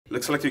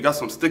Looks like you got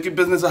some sticky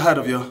business ahead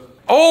of you.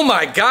 Oh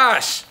my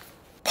gosh!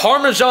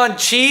 Parmesan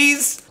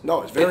cheese?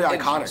 No, it's very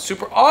iconic.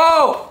 Super.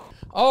 Oh!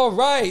 All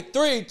right,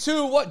 3,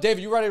 2, 1.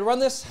 David, you ready to run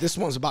this? This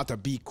one's about to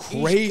be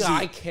crazy.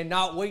 I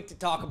cannot wait to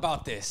talk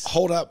about this.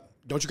 Hold up.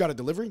 Don't you got a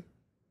delivery?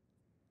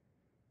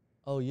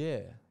 Oh, yeah.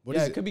 What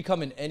is it could be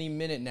coming any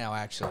minute now,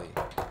 actually.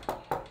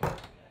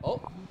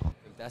 Oh,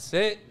 that's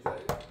it.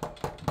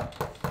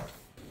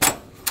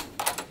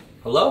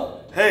 Hello?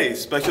 Hey,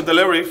 special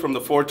delivery from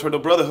the Four Turtle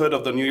Brotherhood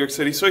of the New York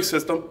City Soy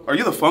System. Are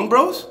you the Fung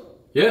Bros?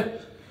 Yeah.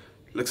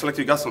 Looks like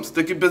you got some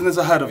sticky business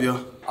ahead of you.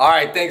 All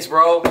right, thanks,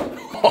 bro.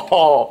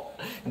 Oh,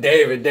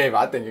 David,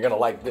 I think you're gonna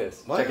like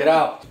this. What? Check it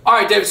out. All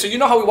right, David, so you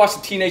know how we watched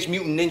the Teenage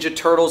Mutant Ninja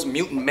Turtles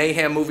Mutant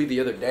Mayhem movie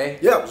the other day?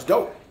 Yeah, it was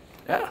dope.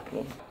 Yeah.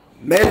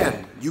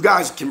 Man, you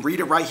guys can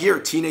read it right here.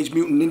 Teenage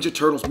Mutant Ninja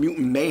Turtles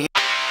Mutant Mayhem.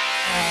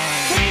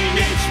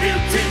 Teenage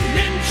Mutant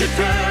Ninja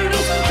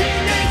Turtles.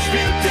 Teenage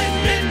Mutant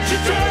Ninja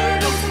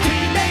Turtles.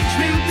 Teenage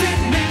Mutant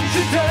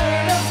Ninja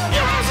Turtles.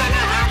 Heroes in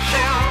a half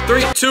shell.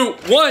 3,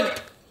 2, 1.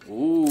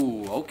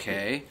 Ooh,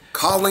 okay.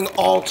 Calling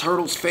all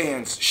Turtles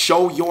fans,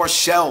 show your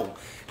shell.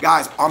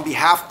 Guys, on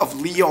behalf of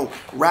Leo,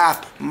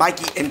 Raph,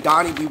 Mikey, and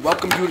Donnie, we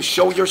welcome you to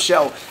Show Your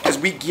Shell as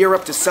we gear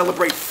up to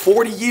celebrate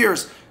 40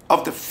 years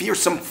of the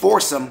fearsome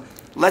foursome.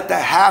 Let the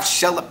half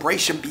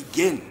celebration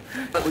begin.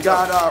 We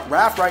got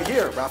Raph right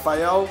here,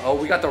 Raphael. Oh,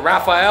 we got the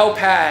Raphael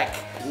pack.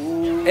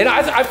 Ooh. And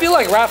I feel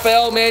like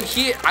Raphael, man,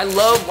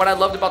 what I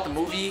loved about the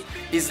movie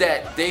is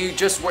that they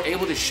just were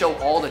able to show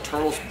all the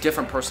Turtles'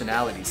 different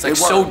personalities, like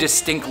so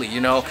distinctly, you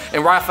know?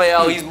 And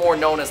Raphael, he's more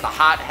known as the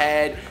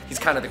hothead. He's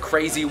kind of the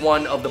crazy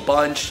one of the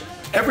bunch.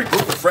 Every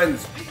group of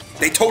friends,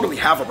 they totally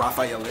have a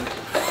Raphael in it.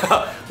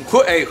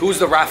 Hey, who's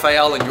the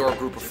Raphael in your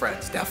group of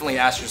friends? Definitely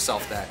ask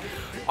yourself that.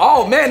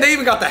 Oh man, they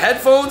even got the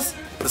headphones,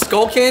 the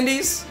skull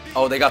candies.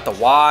 Oh, they got the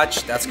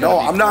watch. That's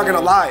gonna be I'm not cool.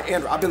 gonna lie,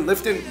 Andrew. I've been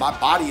lifting. My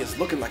body is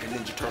looking like a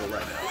Ninja Turtle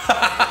right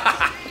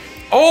now.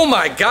 Oh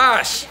my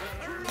gosh,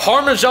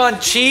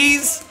 Parmesan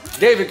cheese.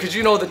 David, because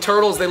you know the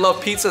Turtles, they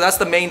love pizza. That's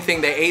the main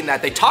thing they ate in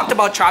that. They talked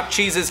about chopped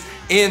cheeses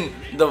in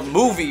the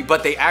movie,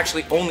 but they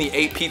actually only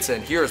ate pizza.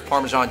 And here is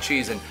Parmesan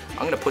cheese, and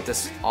I'm gonna put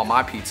this on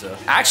my pizza.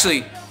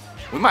 Actually,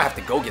 we might have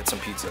to go get some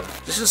pizza.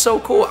 This is so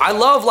cool. I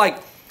love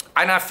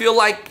and I feel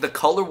like the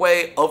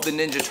colorway of the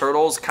Ninja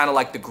Turtles, kind of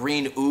like the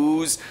green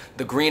ooze,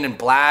 the green and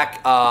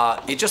black,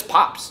 it just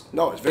pops.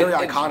 No, it's very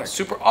iconic. It's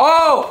super,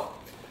 oh!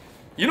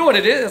 You know what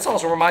it is? This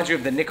also reminds you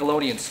of the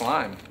Nickelodeon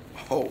slime.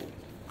 Oh.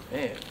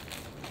 Man.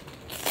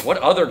 What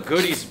other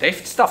goodies?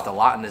 They've stuffed a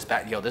lot in this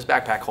back. Yo, this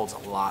backpack holds a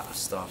lot of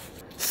stuff.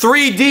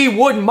 3D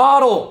wood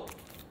model.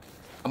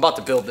 I'm about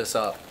to build this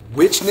up.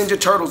 Which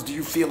Ninja Turtles do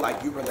you feel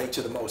like you relate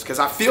to the most? Because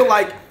I feel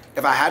like,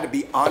 if I had to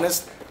be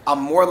honest, I'm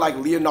more like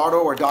Leonardo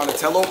or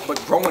Donatello, but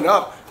growing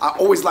up, I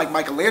always liked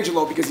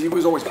Michelangelo because he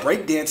was always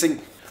breakdancing.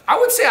 I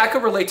would say I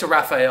could relate to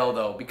Raphael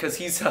though, because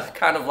he's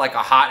kind of like a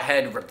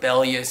hothead,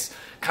 rebellious,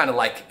 kind of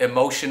like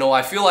emotional.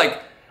 I feel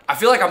like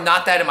I'm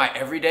not that in my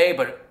everyday,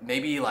 but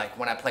maybe like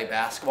when I play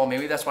basketball,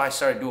 maybe that's why I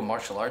started doing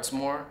martial arts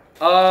more.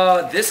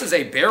 This is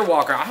a bear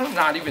walker. I'm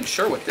not even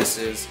sure what this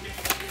is.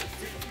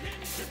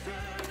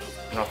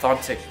 An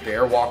authentic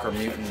bear walker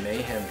mutant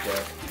mayhem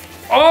deck.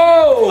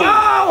 Oh!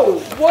 Ow!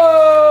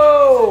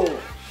 Whoa!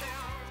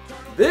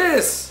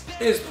 This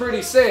is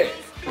pretty sick.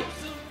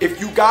 If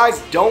you guys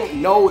don't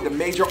know the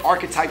major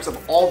archetypes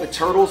of all the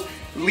Turtles,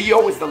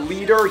 Leo is the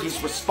leader,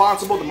 he's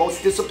responsible, the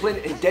most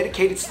disciplined and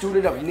dedicated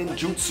student of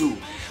ninjutsu.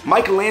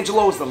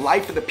 Michelangelo is the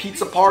life of the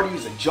pizza party,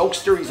 he's a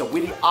jokester, he's a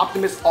witty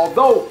optimist,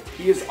 although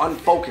he is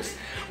unfocused.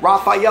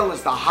 Raphael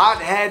is the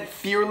hothead,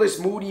 fearless,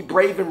 moody,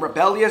 brave, and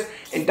rebellious.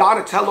 And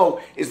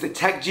Donatello is the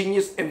tech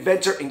genius,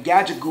 inventor, and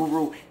gadget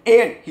guru,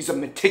 and he's a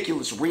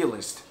meticulous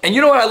realist. And you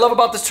know what I love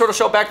about this Turtle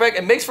Shell backpack?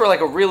 It makes for like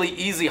a really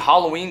easy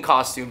Halloween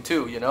costume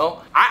too, you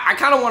know? I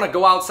kind of want to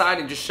go outside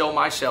and just show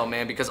my shell,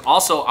 man, because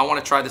also I want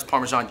to try this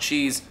Parmesan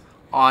cheese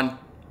on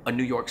a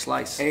New York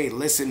slice. Hey,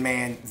 listen,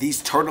 man,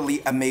 these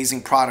totally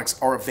amazing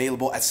products are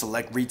available at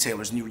select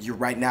retailers near you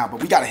right now,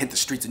 but we got to hit the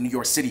streets of New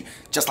York City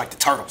just like the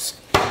Turtles.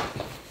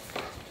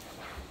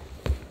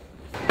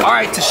 All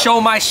right, to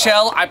show my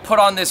shell, I put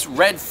on this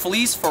red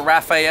fleece for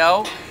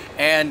Raphael,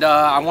 and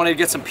I wanted to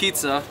get some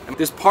pizza.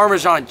 This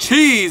Parmesan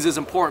cheese is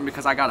important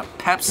because I got a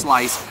pep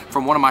slice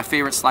from one of my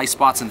favorite slice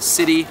spots in the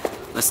city.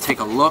 Let's take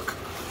a look.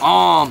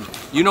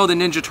 You know the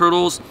Ninja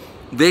Turtles,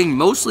 they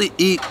mostly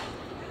eat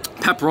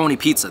pepperoni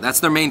pizza. That's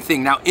their main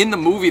thing. Now, in the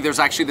movie, there's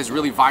actually this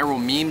really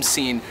viral meme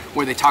scene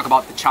where they talk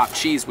about the chopped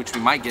cheese, which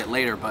we might get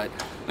later, but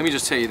let me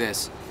just tell you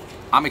this.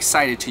 I'm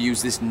excited to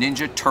use this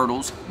Ninja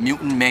Turtles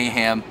Mutant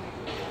Mayhem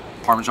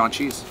Parmesan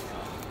cheese.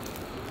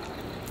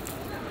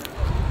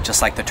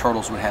 Just like the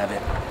Turtles would have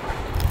it.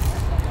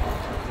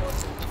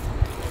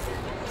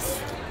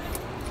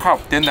 Look how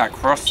thin that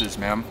crust is,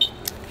 man.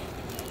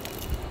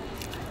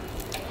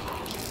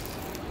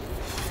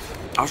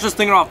 I was just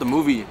thinking about the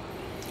movie,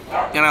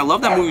 and I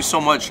love that movie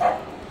so much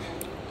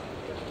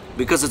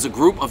because it's a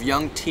group of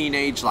young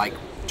teenage like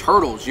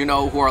turtles, you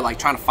know, who are like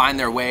trying to find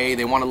their way.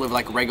 They want to live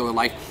like a regular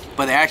life,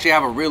 but they actually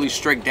have a really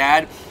strict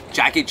dad.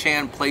 Jackie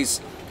Chan plays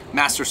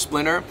Master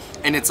Splinter,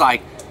 and it's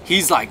like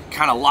he's like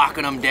kind of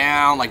locking him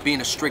down, like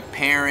being a strict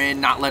parent,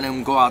 not letting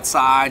him go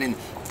outside and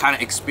kind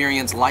of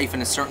experience life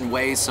in a certain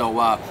way. So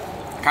I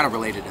kind of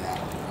related to that.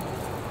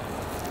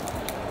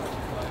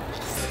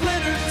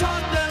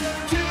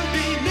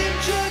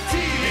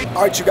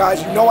 All right, you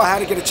guys, you know I had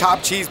to get a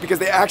chopped cheese because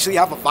they actually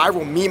have a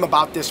viral meme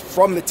about this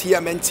from the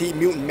TMNT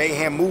Mutant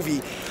Mayhem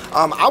movie.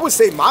 I would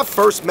say my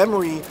first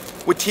memory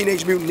with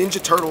Teenage Mutant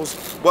Ninja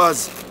Turtles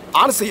was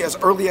honestly as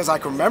early as I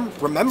can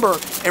remember,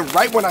 and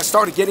right when I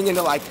started getting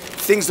into like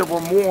things that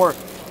were more,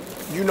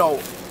 you know,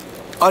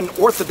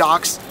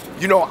 unorthodox.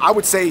 You know, I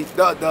would say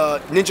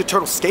the Ninja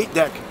Turtle skate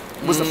deck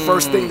was the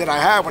first thing that I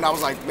had when I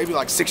was like maybe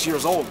like 6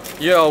 years old.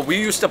 Yo, we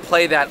used to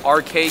play that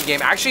arcade game.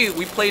 Actually,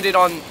 we played it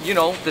on, you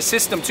know, the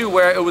system too,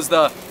 where it was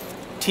the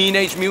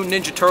Teenage Mutant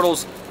Ninja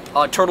Turtles,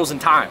 Turtles in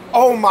Time.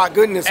 Oh my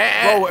goodness,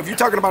 bro! If you're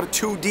talking about a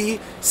 2D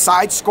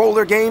side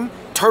scroller game,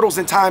 Turtles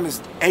in Time is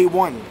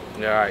A1.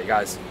 Yeah, all right,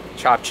 guys,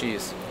 chopped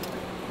cheese.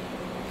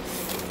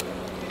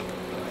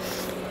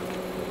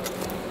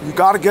 You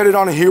gotta get it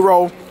on a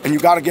hero, and you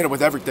gotta get it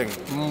with everything.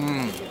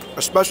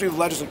 Especially the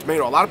lettuce and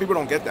tomato. A lot of people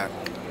don't get that.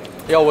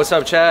 Yo, what's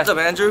up, Chad? What's up,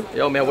 Andrew?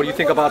 Yo, man, what do you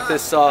think about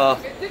this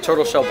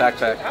turtle shell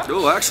backpack?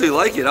 Ooh, I actually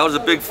like it. I was a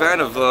big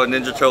fan of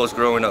Ninja Turtles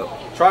growing up.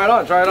 Try it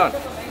on, try it on.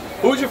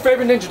 Who's your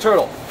favorite Ninja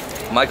Turtle?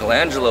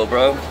 Michelangelo,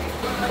 bro.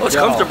 Oh, it's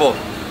comfortable.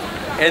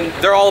 And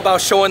they're all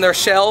about showing their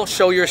shell.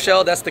 Show your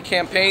shell, that's the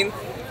campaign.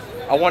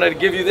 I wanted to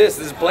give you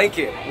this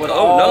blanket with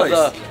all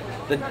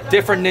the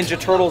different Ninja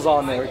Turtles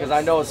on there because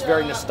I know it's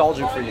very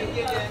nostalgic for you.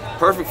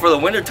 Perfect for the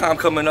winter time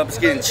coming up. It's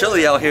getting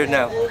chilly out here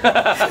now.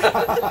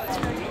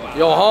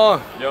 Yo,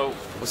 Hong. Yo.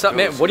 What's up,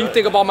 man? What do you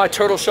think about my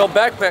turtle shell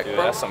backpack, bro?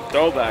 That's some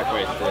throwback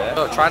right there.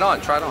 Oh, try it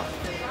on, try it on.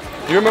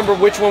 Do you remember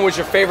which one was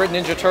your favorite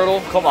Ninja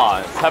Turtle? Come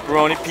on,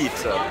 pepperoni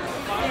pizza.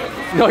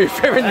 No, your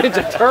favorite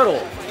Ninja Turtle.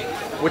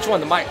 Which one?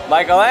 The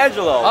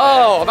Michelangelo.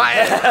 Oh, my.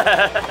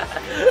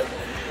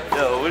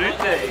 Yo, what do you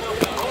think?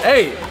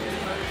 Hey,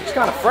 it's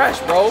kind of fresh,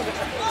 bro.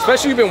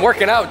 Especially you've been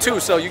working out too,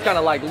 so you kind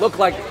of like look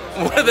like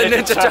one of the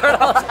Ninja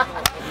Turtles.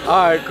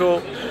 All right,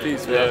 cool.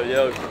 Peace, man.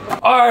 Yo.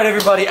 All right,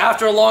 everybody.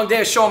 After a long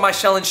day of showing my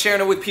shell and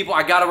sharing it with people,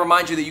 I gotta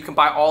remind you that you can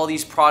buy all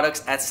these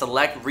products at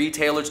select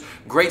retailers.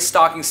 Great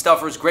stocking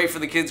stuffers, great for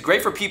the kids,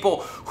 great for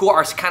people who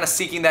are kind of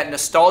seeking that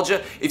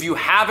nostalgia. If you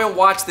haven't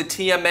watched the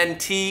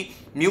TMNT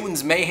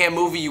Mutants Mayhem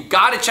movie, you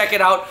gotta check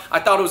it out. I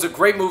thought it was a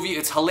great movie.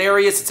 It's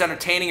hilarious, it's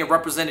entertaining, it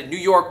represented New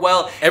York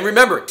well. And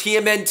remember,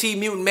 TMNT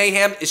Mutant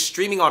Mayhem is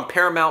streaming on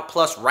Paramount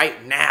Plus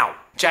right now.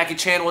 Jackie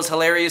Chan was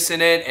hilarious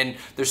in it, and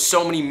there's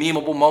so many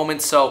memeable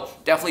moments, so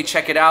definitely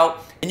check it out.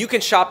 And you can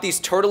shop these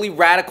totally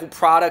radical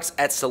products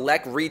at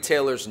select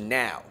retailers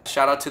now.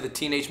 Shout out to the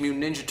Teenage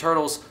Mutant Ninja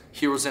Turtles,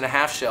 Heroes in a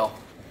Half Shell.